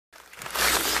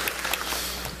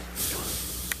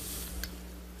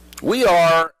We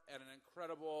are at an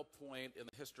incredible point in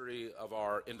the history of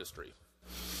our industry.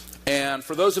 And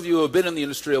for those of you who have been in the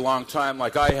industry a long time,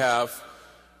 like I have,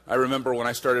 I remember when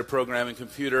I started programming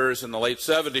computers in the late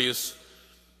 70s,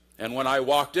 and when I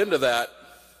walked into that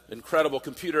incredible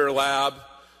computer lab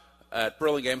at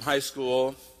Burlingame High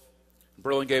School,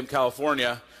 Burlingame,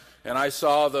 California, and I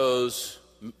saw those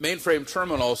mainframe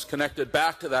terminals connected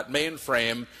back to that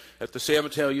mainframe at the San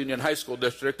Mateo Union High School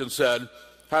District and said,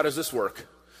 how does this work?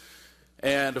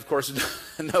 And of course,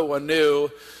 no one knew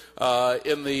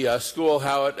in the school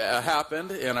how it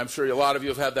happened, and I'm sure a lot of you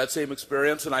have had that same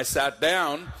experience. And I sat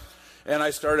down and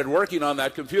I started working on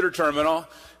that computer terminal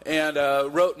and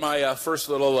wrote my first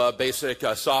little basic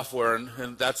software,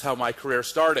 and that's how my career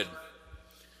started.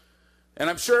 And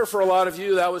I'm sure for a lot of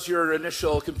you that was your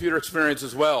initial computer experience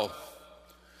as well.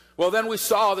 Well, then we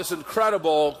saw this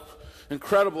incredible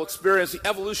experience, the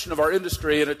evolution of our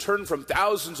industry, and it turned from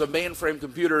thousands of mainframe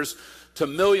computers to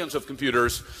millions of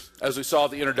computers as we saw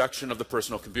the introduction of the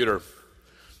personal computer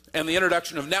and the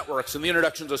introduction of networks and the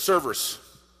introduction of servers.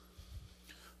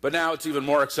 But now it's even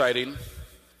more exciting,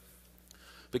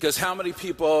 because how many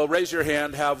people, raise your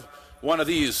hand, have one of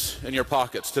these in your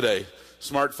pockets today?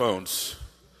 Smartphones.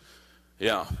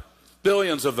 Yeah,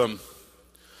 billions of them.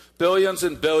 Billions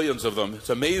and billions of them. It's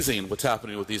amazing what's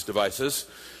happening with these devices.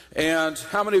 And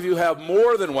how many of you have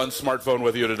more than one smartphone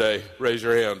with you today? Raise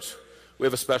your hands. We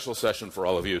have a special session for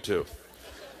all of you, too.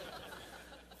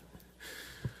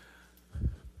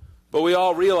 But we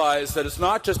all realize that it's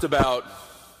not just about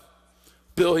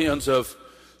billions of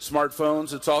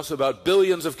smartphones, it's also about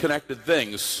billions of connected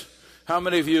things. How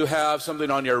many of you have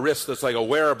something on your wrist that's like a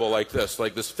wearable like this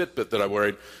Fitbit that I'm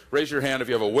wearing? Raise your hand if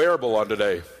you have a wearable on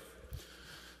today.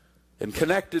 And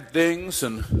connected things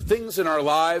and things in our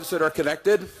lives that are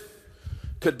connected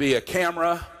could be a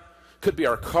camera, could be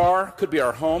our car, could be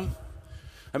our home.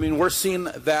 I mean, we're seeing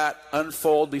that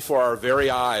unfold before our very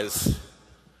eyes.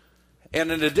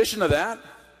 And in addition to that,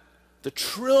 the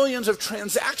trillions of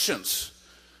transactions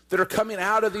that are coming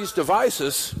out of these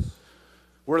devices,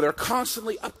 where they're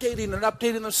constantly updating and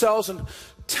updating themselves and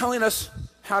telling us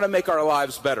how to make our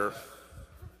lives better.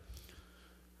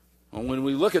 And when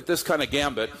we look at this kind of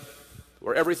gambit,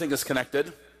 where everything is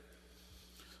connected,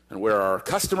 and where our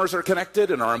customers are connected,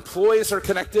 and our employees are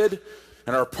connected,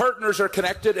 and our partners are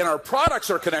connected, and our products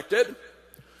are connected,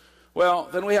 well,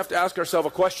 then we have to ask ourselves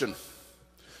a question.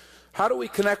 How do we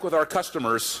connect with our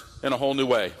customers in a whole new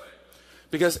way?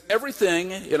 Because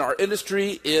everything in our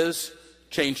industry is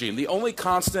changing. The only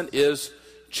constant is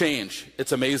change.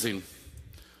 It's amazing.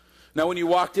 Now, when you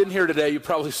walked in here today, you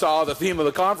probably saw the theme of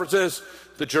the conference is,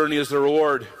 the journey is the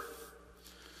reward.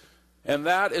 And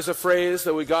that is a phrase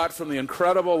that we got from the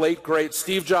incredible late, great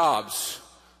Steve Jobs.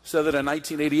 Said that in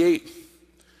 1988.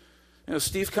 You know,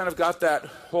 Steve kind of got that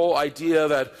whole idea,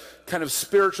 that kind of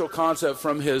spiritual concept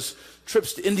from his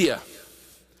trips to India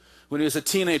when he was a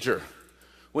teenager,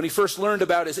 when he first learned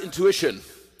about his intuition,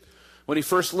 when he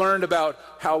first learned about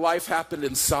how life happened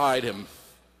inside him.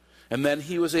 And then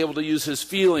he was able to use his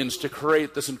feelings to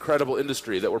create this incredible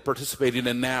industry that we're participating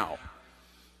in now.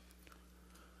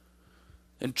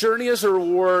 And journey as a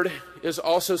reward is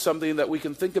also something that we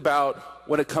can think about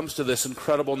when it comes to this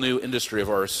incredible new industry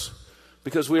of ours,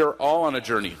 because we are all on a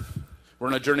journey. We're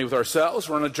on a journey with ourselves,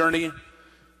 we're on a journey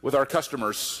with our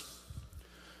customers.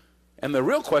 And the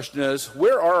real question is,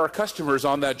 where are our customers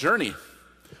on that journey?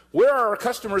 Where are our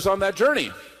customers on that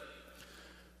journey?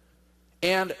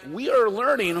 And we are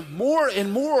learning more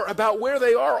and more about where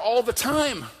they are all the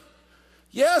time.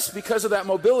 Yes, because of that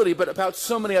mobility, but about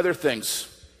so many other things.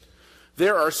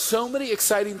 There are so many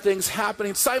exciting things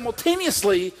happening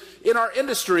simultaneously in our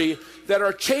industry that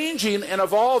are changing and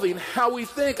evolving how we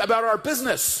think about our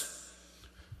business.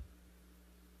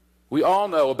 We all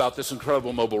know about this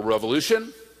incredible mobile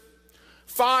revolution.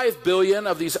 5 billion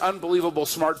of these unbelievable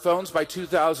smartphones by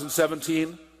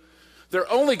 2017.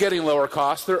 They're only getting lower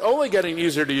cost. They're only getting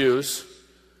easier to use.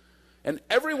 And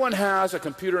everyone has a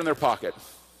computer in their pocket.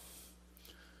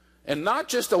 And not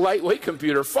just a lightweight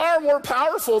computer, far more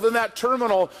powerful than that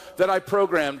terminal that I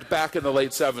programmed back in the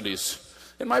late 70s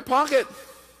in my pocket.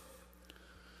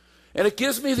 And it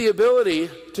gives me the ability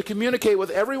to communicate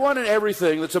with everyone and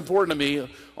everything that's important to me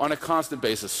on a constant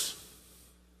basis.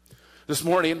 This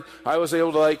morning, I was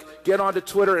able to get onto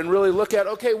Twitter and really look at,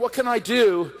 okay, what can I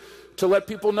do to let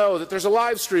people know that there's a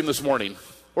live stream this morning,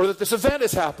 or that this event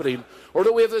is happening, or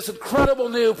that we have this incredible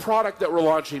new product that we're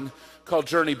launching called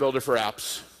Journey Builder for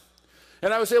Apps.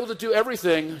 And I was able to do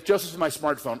everything just with my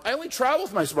smartphone. I only travel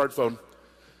with my smartphone.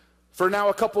 For now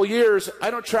a couple years, I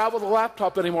don't travel with a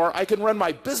laptop anymore. I can run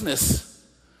my business.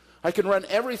 I can run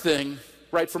everything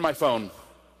right from my phone.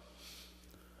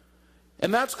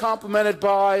 And that's complemented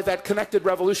by that connected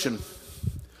revolution.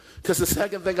 Because the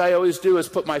second thing I always do is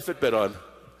put my Fitbit on.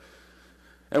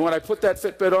 And when I put that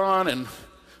Fitbit on and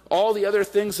all the other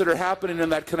things that are happening in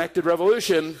that connected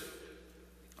revolution,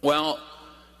 well,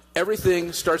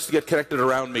 everything starts to get connected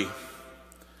around me.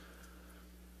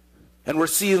 And we're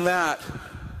seeing that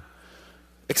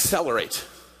accelerate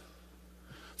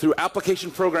through application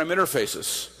program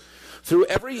interfaces, through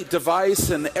every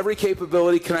device and every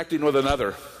capability connecting with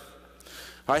another.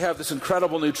 I have this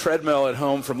incredible new treadmill at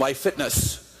home from Life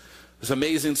Fitness, this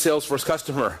amazing Salesforce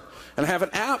customer. And I have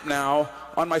an app now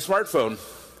on my smartphone.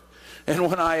 And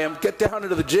when I get down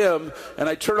into the gym and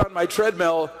I turn on my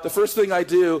treadmill, the first thing I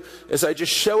do is I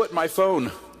just show it my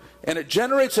phone. And it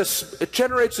generates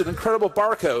an incredible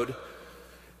barcode.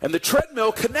 And the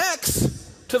treadmill connects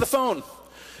to the phone.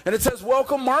 And it says,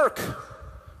 "Welcome, Mark.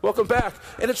 Welcome back."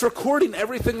 And it's recording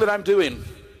everything that I'm doing.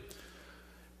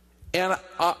 And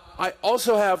I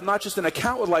also have not just an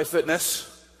account with Life Fitness,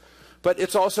 but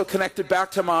it's also connected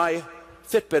back to my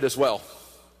Fitbit as well.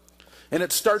 And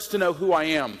it starts to know who I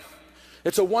am.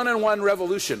 It's a one-on-one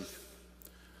revolution.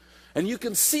 And you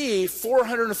can see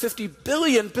 450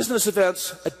 billion business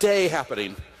events a day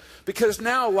happening. Because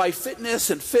now Life Fitness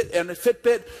and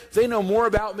Fitbit, they know more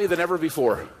about me than ever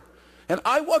before. And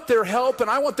I want their help, and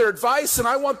I want their advice, and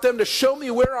I want them to show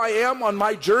me where I am on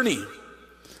my journey.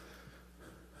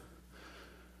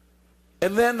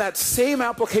 And then that same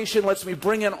application lets me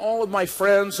bring in all of my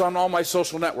friends on all my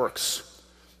social networks.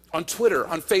 On Twitter,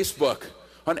 on Facebook,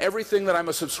 on everything that I'm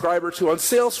a subscriber to, on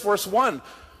Salesforce One.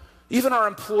 Even our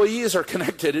employees are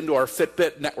connected into our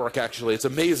Fitbit network, actually. It's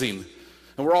amazing.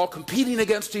 And we're all competing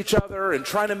against each other and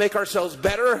trying to make ourselves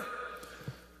better.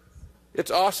 It's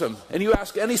awesome. And you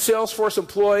ask any Salesforce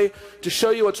employee to show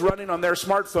you what's running on their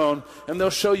smartphone, and they'll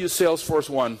show you Salesforce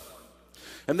One.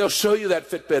 And they'll show you that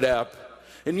Fitbit app.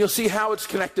 And you'll see how it's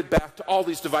connected back to all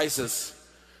these devices.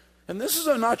 And this is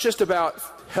not just about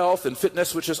health and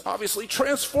fitness, which is obviously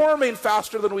transforming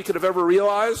faster than we could have ever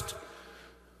realized,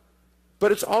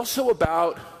 but it's also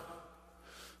about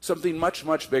something much,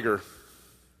 much bigger.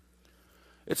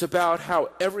 It's about how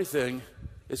everything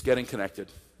is getting connected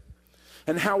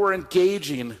and how we're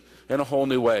engaging in a whole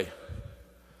new way.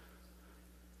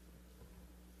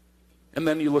 And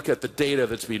then you look at the data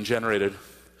that's being generated.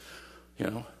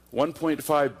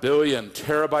 1.5 billion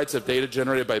terabytes of data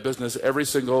generated by business every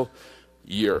single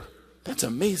year. That's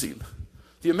amazing.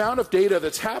 The amount of data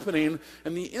that's happening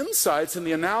and the insights and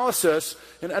the analysis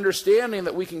and understanding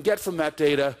that we can get from that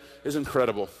data is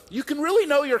incredible. You can really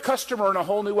know your customer in a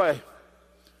whole new way.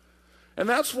 And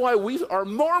that's why we are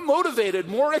more motivated,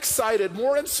 more excited,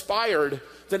 more inspired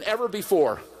than ever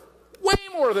before. Way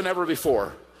more than ever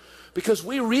before. Because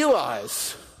we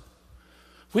realize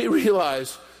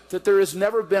that there has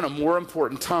never been a more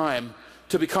important time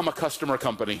to become a customer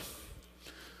company.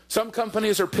 Some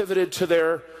companies are pivoted to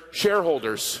their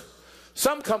shareholders.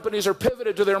 Some companies are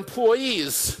pivoted to their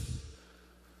employees.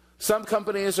 Some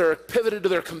companies are pivoted to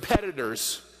their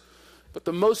competitors. But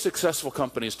the most successful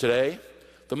companies today,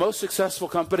 the most successful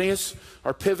companies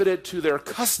are pivoted to their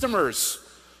customers.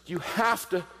 You have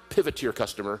to pivot to your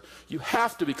customer. You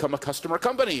have to become a customer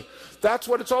company. That's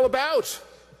what it's all about.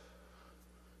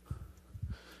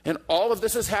 And all of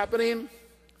this is happening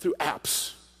through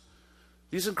apps.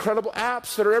 These incredible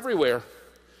apps that are everywhere.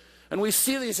 And we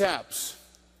see these apps.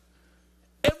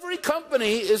 Every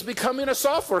company is becoming a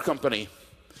software company.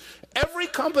 Every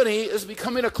company is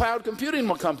becoming a cloud computing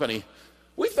company.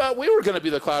 We thought we were going to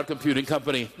be the cloud computing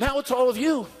company. Now it's all of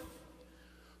you.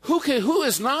 Who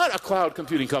is not a cloud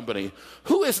computing company?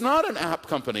 Who is not an app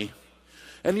company?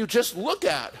 And you just look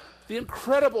at the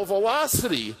incredible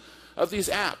velocity of these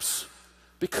apps.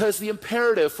 Because the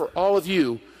imperative for all of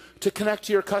you to connect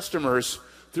to your customers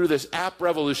through this app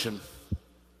revolution.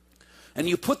 And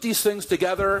you put these things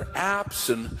together, apps,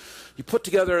 and you put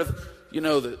together,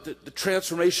 the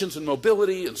transformations in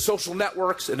mobility and social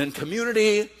networks and in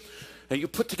community, and you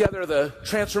put together the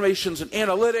transformations in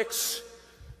analytics,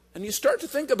 and you start to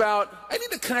think about, I need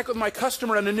to connect with my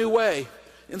customer in a new way,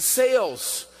 in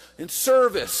sales, in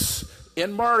service,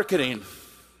 in marketing.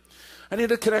 I need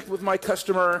to connect with my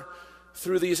customer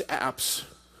through these apps,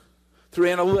 through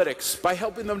analytics, by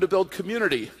helping them to build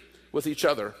community with each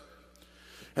other.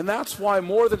 And that's why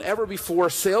more than ever before,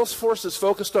 Salesforce is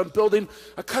focused on building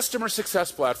a customer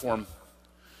success platform.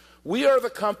 We are the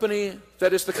company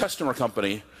that is the customer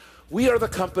company. We are the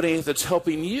company that's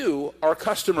helping you, our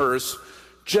customers,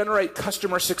 generate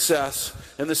customer success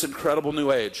in this incredible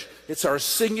new age. It's our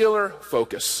singular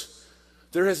focus.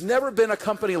 There has never been a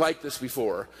company like this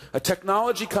before, a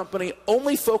technology company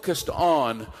only focused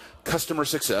on customer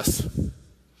success.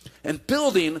 and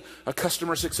building a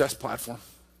customer success platform.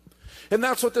 And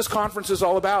that's what this conference is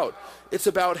all about. It's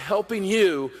about helping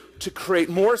you to create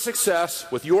more success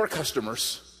with your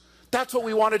customers. That's what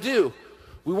we want to do.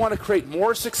 We want to create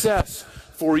more success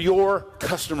for your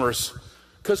customers,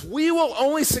 because we will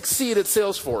only succeed at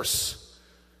Salesforce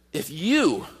if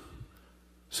you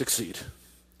succeed.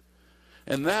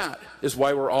 And that is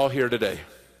why we're all here today,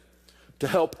 to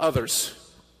help others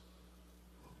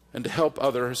and to help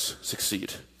others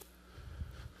succeed.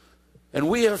 And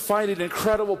we are finding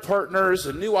incredible partners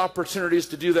and new opportunities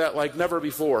to do that like never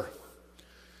before.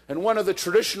 And one of the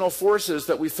traditional forces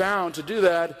that we found to do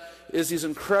that is these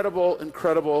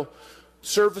incredible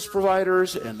service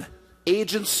providers and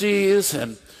agencies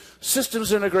and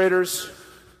systems integrators.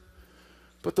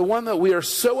 But the one that we are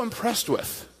so impressed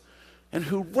with and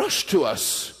who rushed to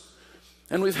us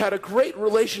and we've had a great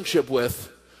relationship with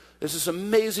is this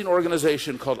amazing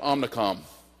organization called Omnicom.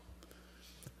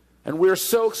 And we're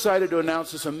so excited to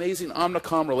announce this amazing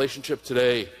Omnicom relationship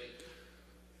today.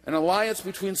 An alliance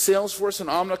between Salesforce and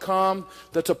Omnicom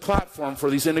that's a platform for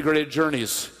these integrated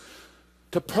journeys,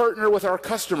 to partner with our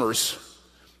customers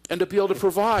and to be able to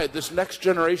provide this next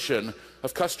generation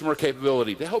of customer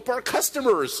capability, to help our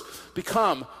customers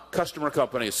become customer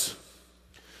companies.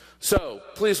 So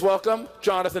please welcome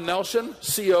Jonathan Nelson,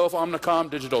 CEO of Omnicom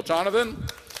Digital. Jonathan,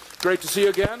 great to see you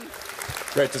again.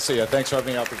 Great to see you. Thanks for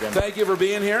having me up again. Thank you for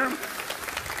being here.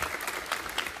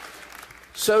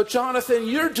 So Jonathan,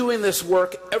 you're doing this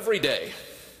work every day.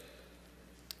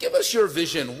 Give us your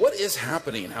vision. What is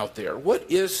happening out there? What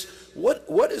is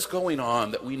going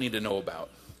on that we need to know about?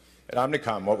 At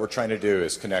Omnicom, what we're trying to do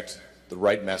is connect the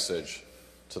right message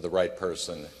to the right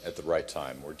person at the right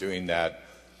time. We're doing that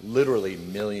literally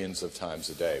millions of times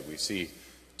a day. We see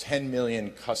 10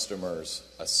 million customers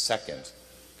a second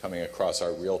coming across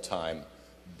our real-time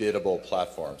biddable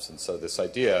platforms. And so this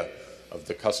idea of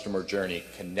the customer journey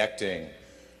connecting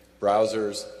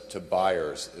browsers to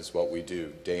buyers is what we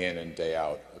do day in and day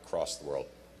out across the world.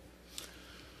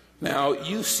 Now,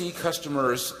 you see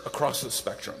customers across the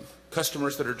spectrum.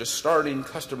 Customers that are just starting,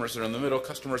 customers that are in the middle,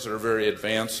 customers that are very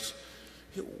advanced.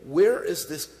 Where is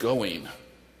this going?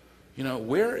 You know,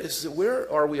 where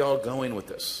are we all going with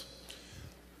this?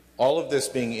 All of this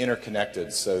being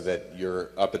interconnected so that you're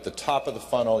up at the top of the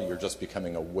funnel, you're just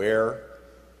becoming aware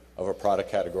of a product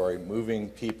category, moving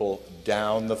people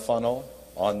down the funnel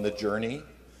on the journey,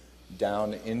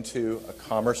 down into a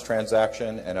commerce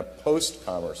transaction and a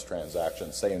post-commerce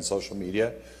transaction, say in social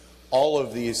media. All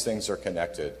of these things are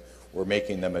connected. We're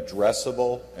making them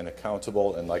addressable and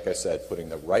accountable, and like I said, putting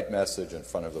the right message in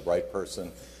front of the right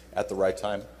person at the right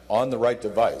time on the right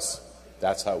device.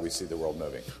 That's how we see the world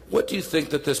moving. What do you think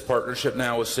that this partnership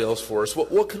now with Salesforce,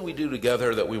 what can we do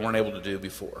together that we weren't able to do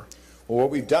before? Well, what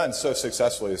we've done so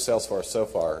successfully with Salesforce so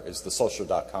far is the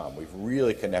social.com. We've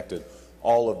really connected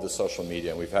all of the social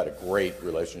media, and we've had a great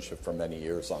relationship for many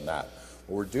years on that.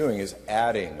 What we're doing is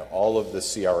adding all of the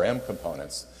CRM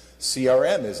components.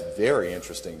 CRM is very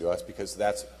interesting to us because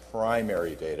that's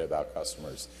primary data about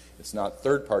customers. It's not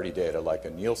third-party data like a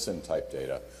Nielsen-type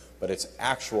data, but it's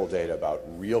actual data about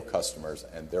real customers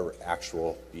and their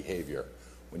actual behavior.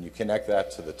 When you connect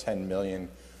that to the 10 million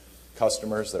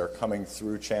customers that are coming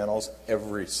through channels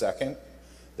every second,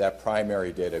 that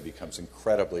primary data becomes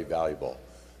incredibly valuable.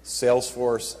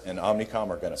 Salesforce and Omnicom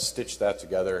are going to stitch that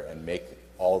together and make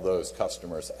all those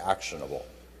customers actionable.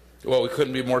 Well, we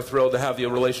couldn't be more thrilled to have the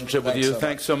relationship with you.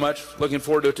 Thanks so much. Looking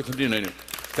forward to it to continuing.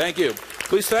 Thank you.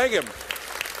 Please thank him.